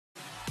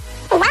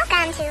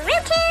welcome to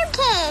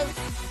Rubetubekidz.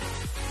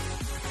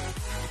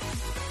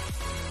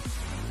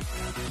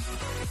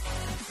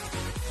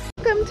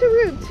 Welcome to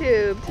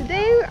Rubetube.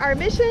 Today our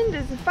mission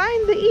is to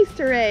find the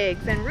Easter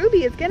eggs and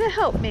Ruby is going to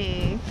help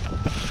me.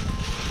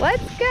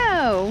 Let's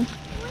go.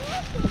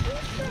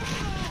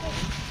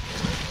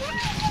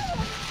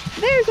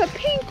 There's a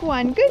pink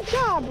one. Good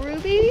job,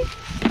 Ruby.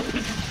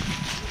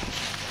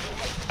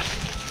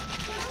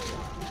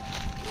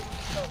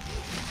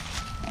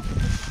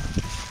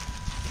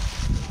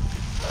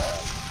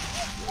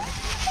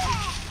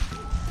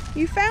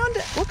 You found,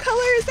 what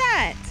color is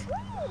that?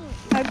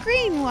 A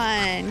green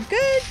one.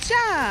 Good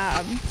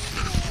job.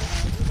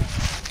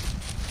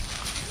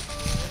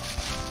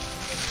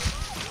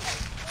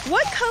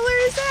 What color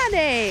is that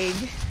egg?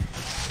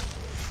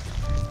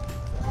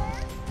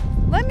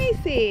 Let me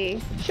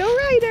see. Show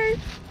Ryder.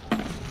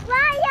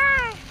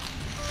 Ryder!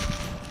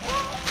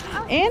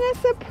 And a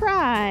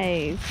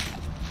surprise.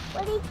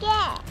 What did he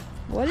get?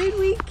 What did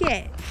we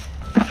get?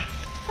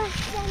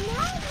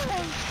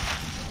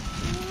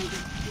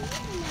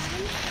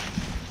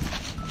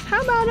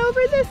 How about over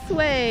this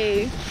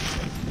way?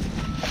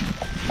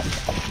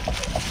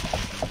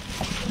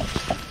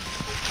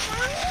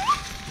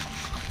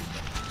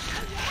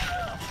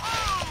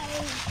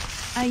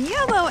 A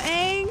yellow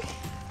egg.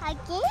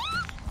 Again?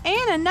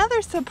 And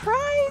another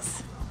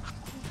surprise?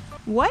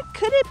 What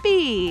could it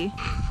be?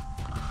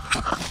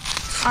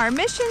 Our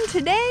mission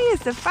today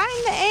is to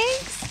find the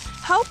eggs,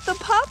 help the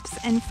pups,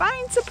 and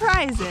find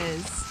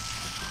surprises.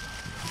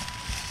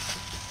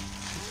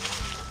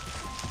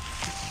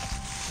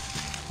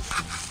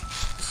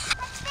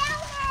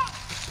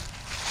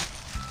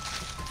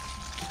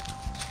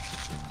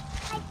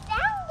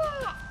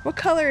 What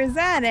color is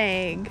that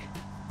egg?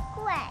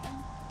 Gray.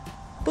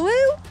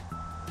 Blue?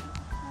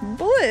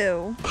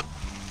 Blue.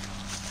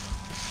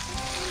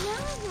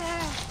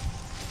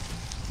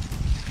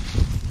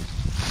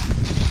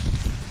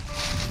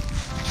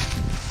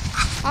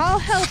 I'll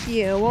help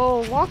you.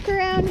 We'll walk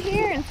around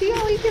here and see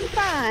what we can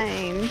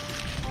find.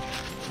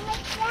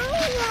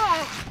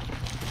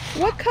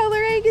 What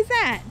color egg is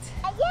that?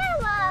 A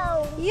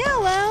yellow.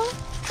 Yellow?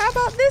 How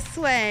about this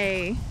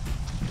way?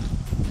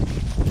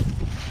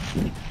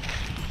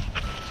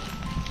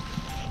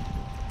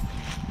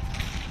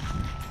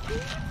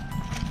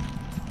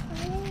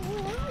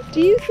 Do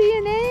you see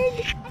an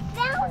egg? I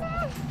found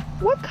it.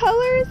 What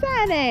color is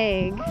that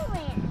egg?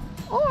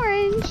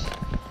 Orange. Orange.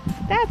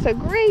 That's a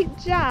great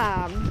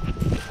job.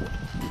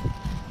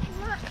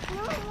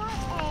 No more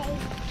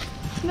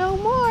eggs. No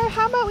more?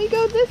 How about we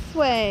go this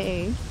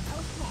way?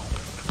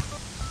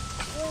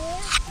 Okay.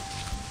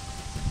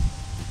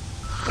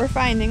 We're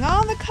finding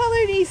all the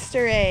colored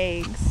Easter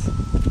eggs.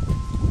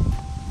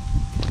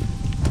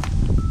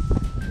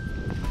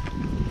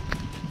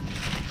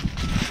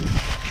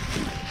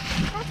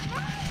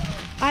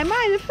 I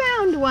might have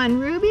found one,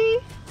 Ruby.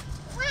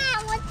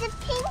 Wow, what's a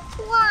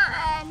pink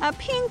one? A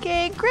pink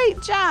egg. Great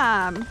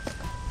job.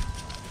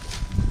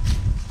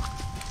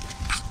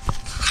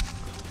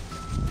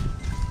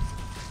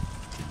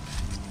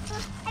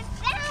 I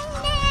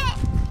found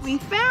it. We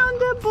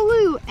found a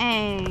blue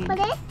egg. What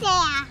is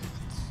that?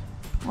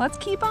 Let's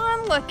keep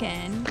on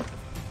looking.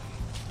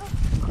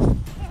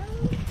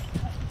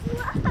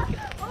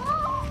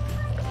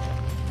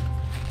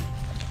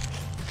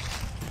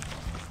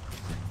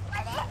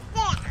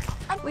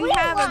 We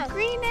have a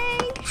green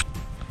egg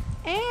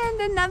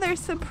and another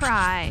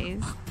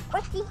surprise.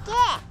 What's he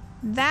get?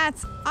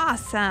 That's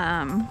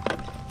awesome.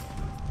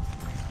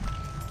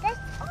 That's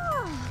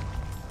all.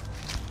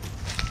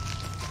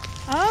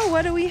 Oh,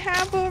 what do we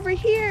have over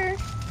here?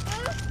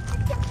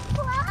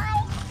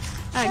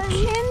 A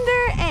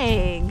Kinder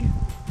egg.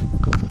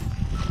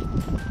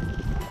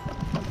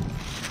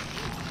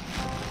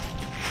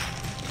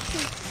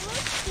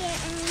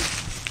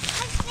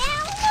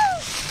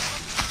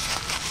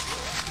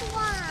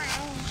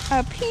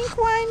 A pink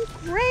one.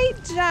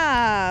 Great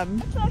job.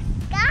 For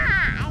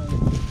Sky.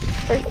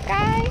 For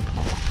Sky?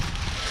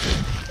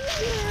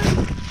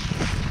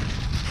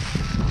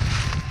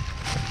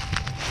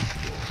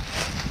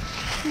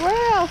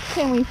 Where else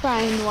can we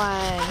find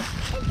one?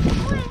 It's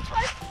orange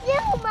for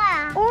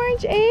Zuma.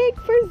 Orange egg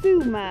for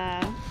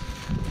Zuma.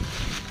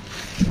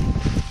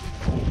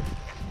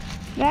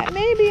 That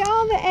may be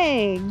all the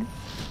eggs.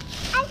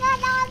 I got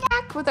all that.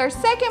 Back with our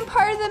second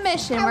part of the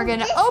mission. We're going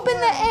to open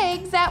the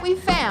eggs that we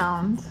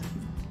found.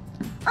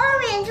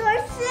 Orange for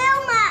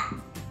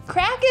Zuma.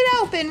 Crack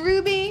it open,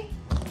 Ruby.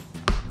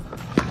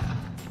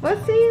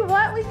 Let's see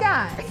what we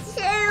got.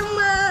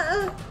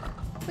 Zuma.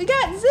 We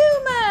got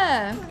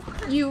Zuma.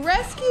 You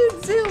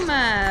rescued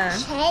Zuma.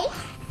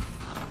 Chase.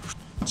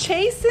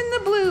 Chasing the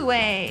blue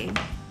egg.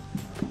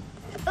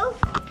 Oh.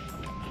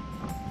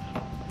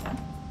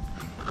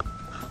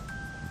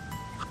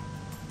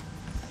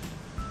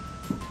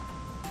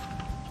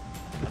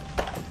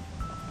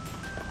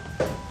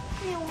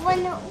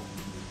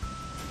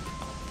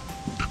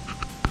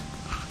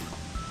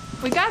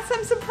 We got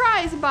some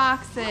surprise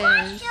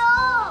boxes.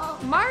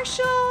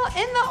 Marshall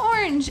and the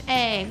orange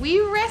egg.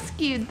 We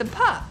rescued the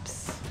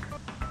pups.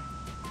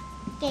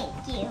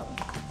 Thank you.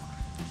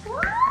 Wow,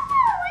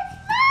 it's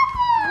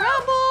rubble!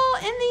 Rubble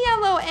in the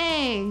yellow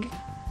egg.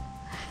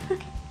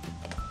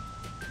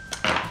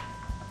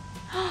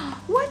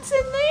 What's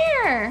in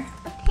there?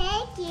 A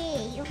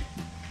piggy.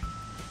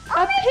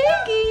 A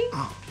piggy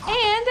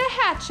and a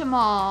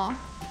Hatchimal.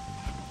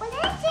 What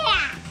is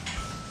that?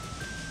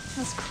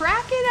 Let's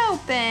crack it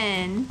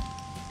open.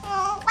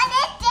 What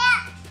is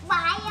that?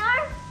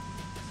 Wire?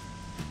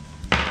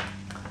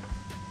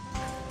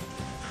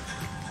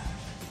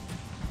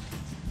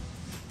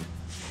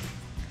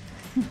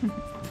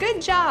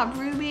 Good job,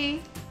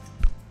 Ruby.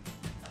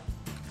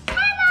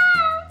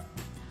 Hello!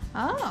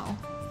 Oh,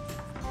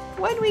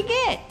 what'd we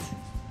get?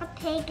 A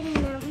pig in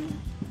them.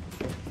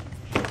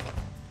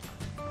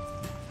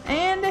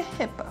 And a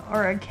hippo,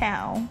 or a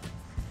cow.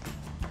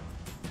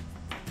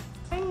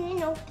 I'm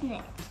gonna open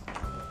it.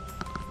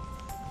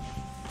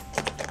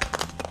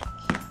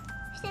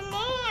 What's in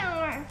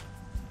there?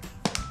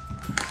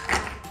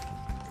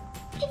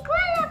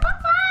 Chiquilla,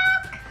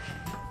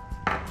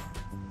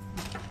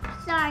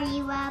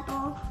 sorry,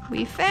 Rubble.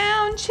 We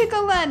found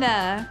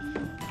Chicoletta.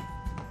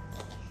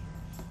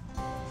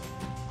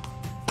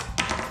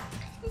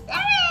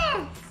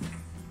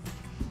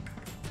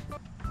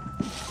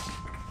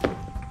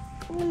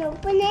 I'm gonna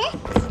open it.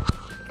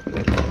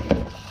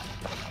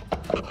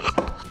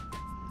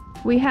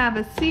 We have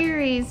a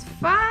Series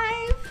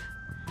 5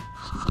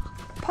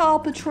 Paw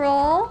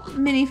Patrol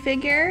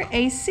minifigure,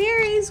 a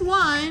Series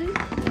 1,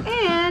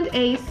 and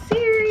a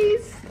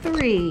Series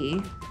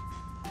 3.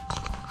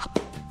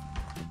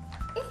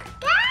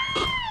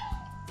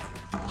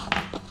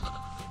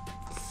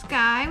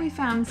 Sky, we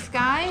found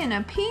Sky in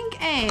a pink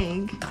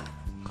egg.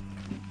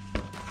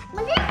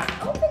 Well, let's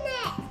open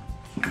it.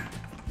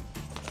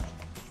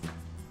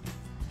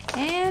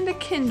 And a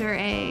Kinder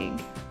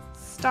egg.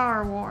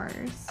 Star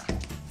Wars.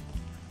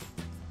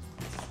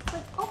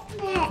 Let's open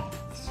it.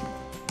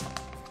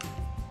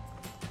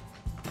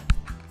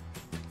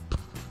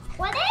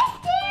 What is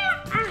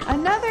that?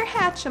 Another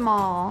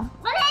Hatchimal.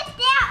 What is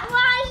that,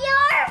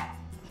 Ryder?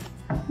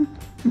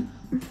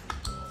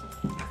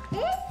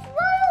 This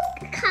will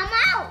come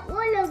out,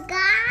 little guy.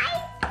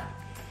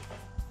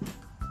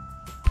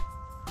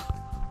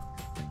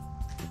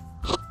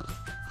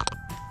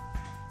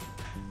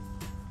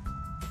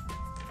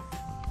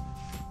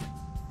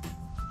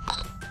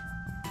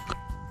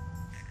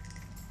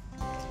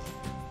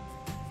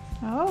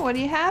 Oh, what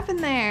do you have in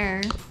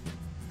there?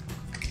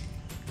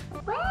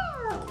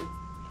 Wow.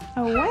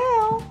 A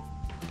whale.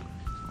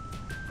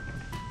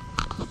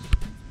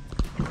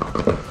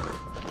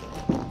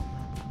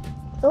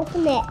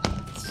 Open it.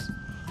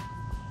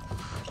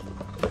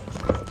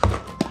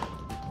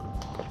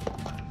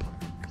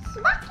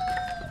 Smoky,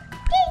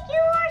 think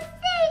you are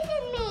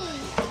saving me.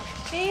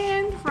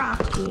 And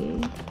Rocky.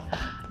 I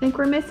think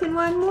we're missing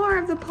one more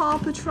of the Paw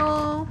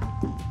Patrol.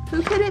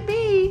 Who could it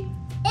be?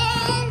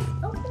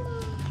 Open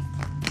it.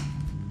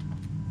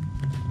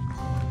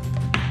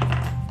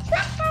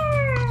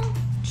 Tracker.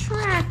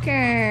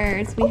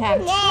 Trackers. We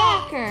have Open it.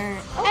 Tracker,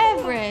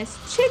 Everest,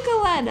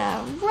 Chicoletta,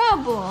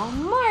 Rubble,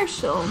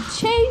 Marshall,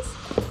 Chase,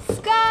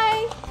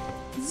 Sky,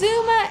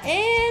 Zuma,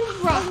 and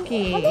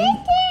Rocky. What is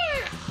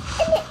that?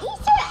 It's an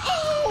Easter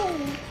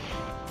egg.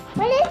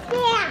 What is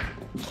that?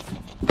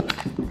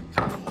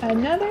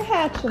 Another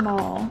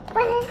Hatchimal.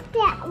 What is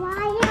that,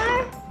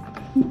 Ryder?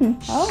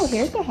 Oh,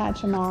 here's a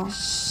Hatchimal.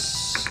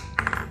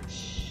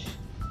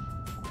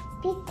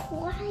 Be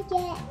quiet.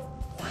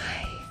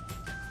 Why?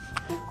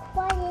 Be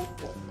quiet,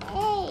 the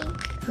egg.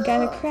 We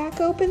gotta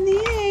crack open the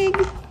egg.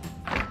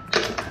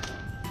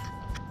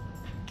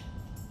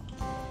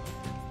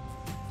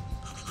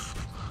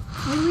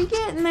 What do we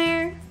get in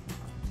there?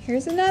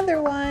 Here's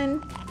another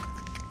one.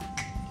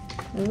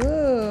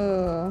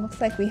 Ooh, looks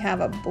like we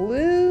have a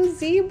blue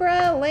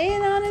zebra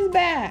laying on his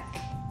back.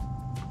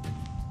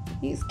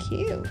 He's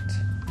cute.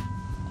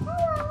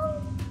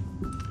 Hello.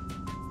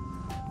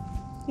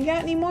 You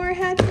got any more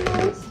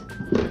Hatchimals?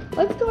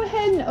 Let's go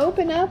ahead and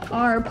open up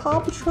our Paw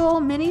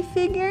Patrol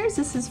minifigures.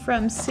 This is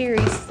from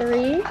Series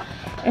 3,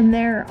 and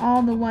they're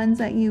all the ones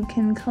that you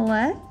can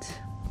collect.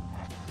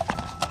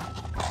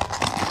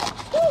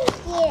 Thank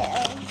you.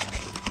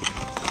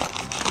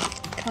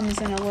 Comes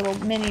in a little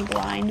mini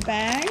blind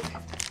bag.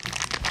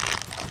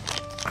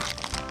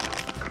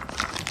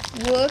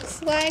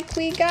 Looks like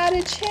we got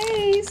a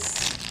Chase.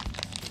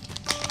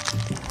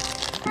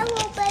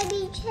 Hello,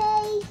 baby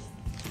Chase.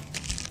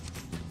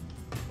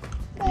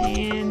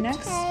 And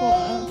next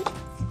we'll,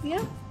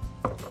 yeah.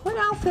 What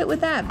outfit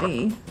would that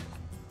be?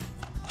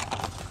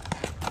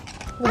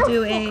 We'll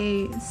do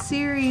a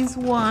Series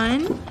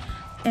 1,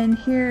 and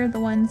here are the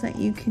ones that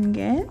you can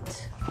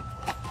get.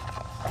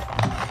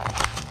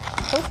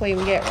 Hopefully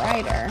we get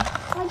Ryder.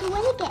 What do you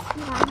want to get,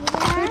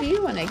 Ryder? Who do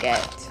you want to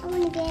get? I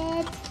want to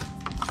get...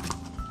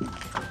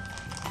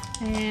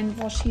 And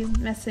while she's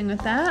messing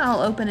with that,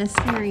 I'll open a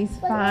Series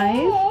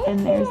 5, and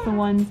there's the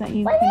ones that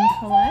you can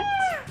collect.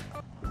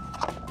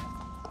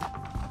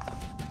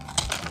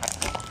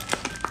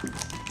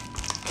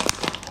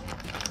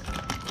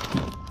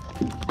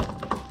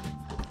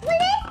 What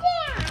is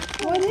that?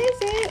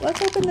 right,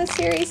 let's open the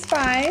Series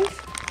 5. We'll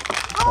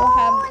Oh,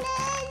 have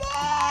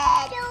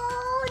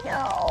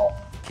no.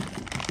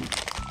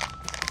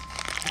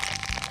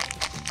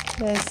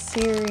 the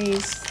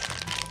Series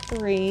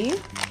 3.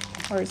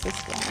 Where's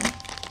this one?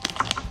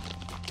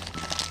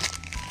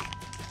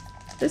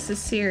 This is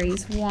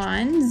Series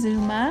 1,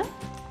 Zuma.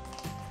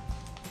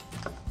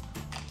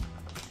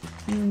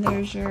 And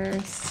there's your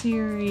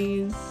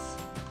Series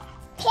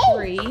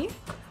 3,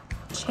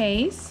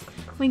 Chase.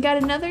 We got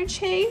another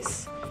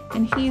Chase,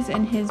 and he's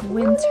in his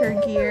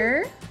winter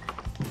gear.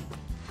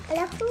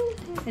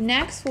 And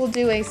next we'll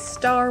do a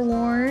Star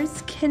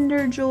Wars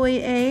Kinder Joy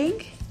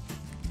egg.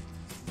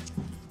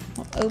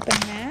 We'll open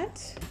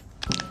that.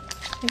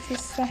 It's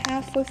just the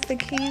half with the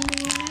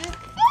candy in it.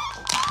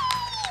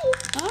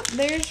 Oh,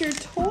 there's your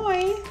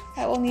toy.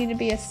 That will need to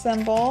be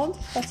assembled.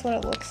 That's what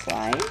it looks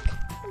like.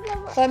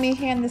 Let me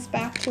hand this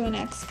back to an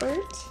expert.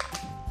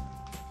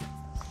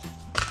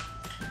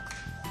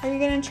 Are you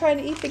gonna try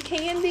to eat the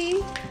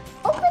candy?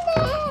 Open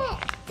it!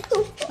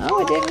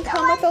 Oh, it didn't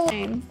come with a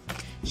line.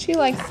 She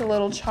likes the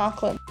little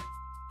chocolate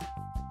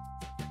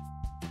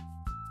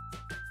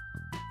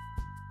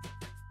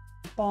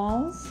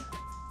balls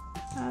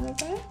out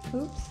of it.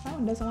 Oops, that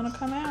one doesn't want to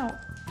come out.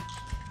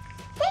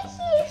 Thank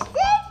you, Stephanie.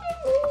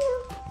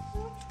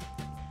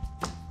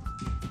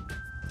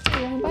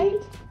 You want a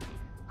bite?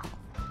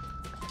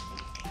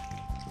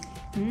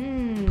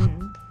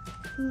 Mmm.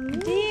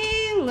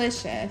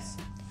 Delicious.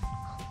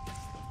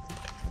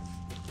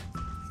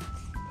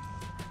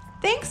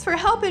 Thanks for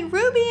helping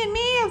Ruby and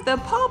me of the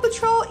Paw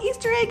Patrol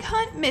Easter egg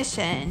hunt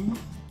mission.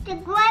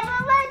 Subscribe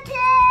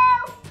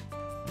too.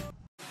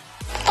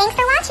 Thanks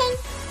for watching.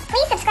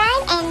 Please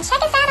subscribe and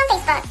check us out on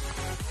Facebook.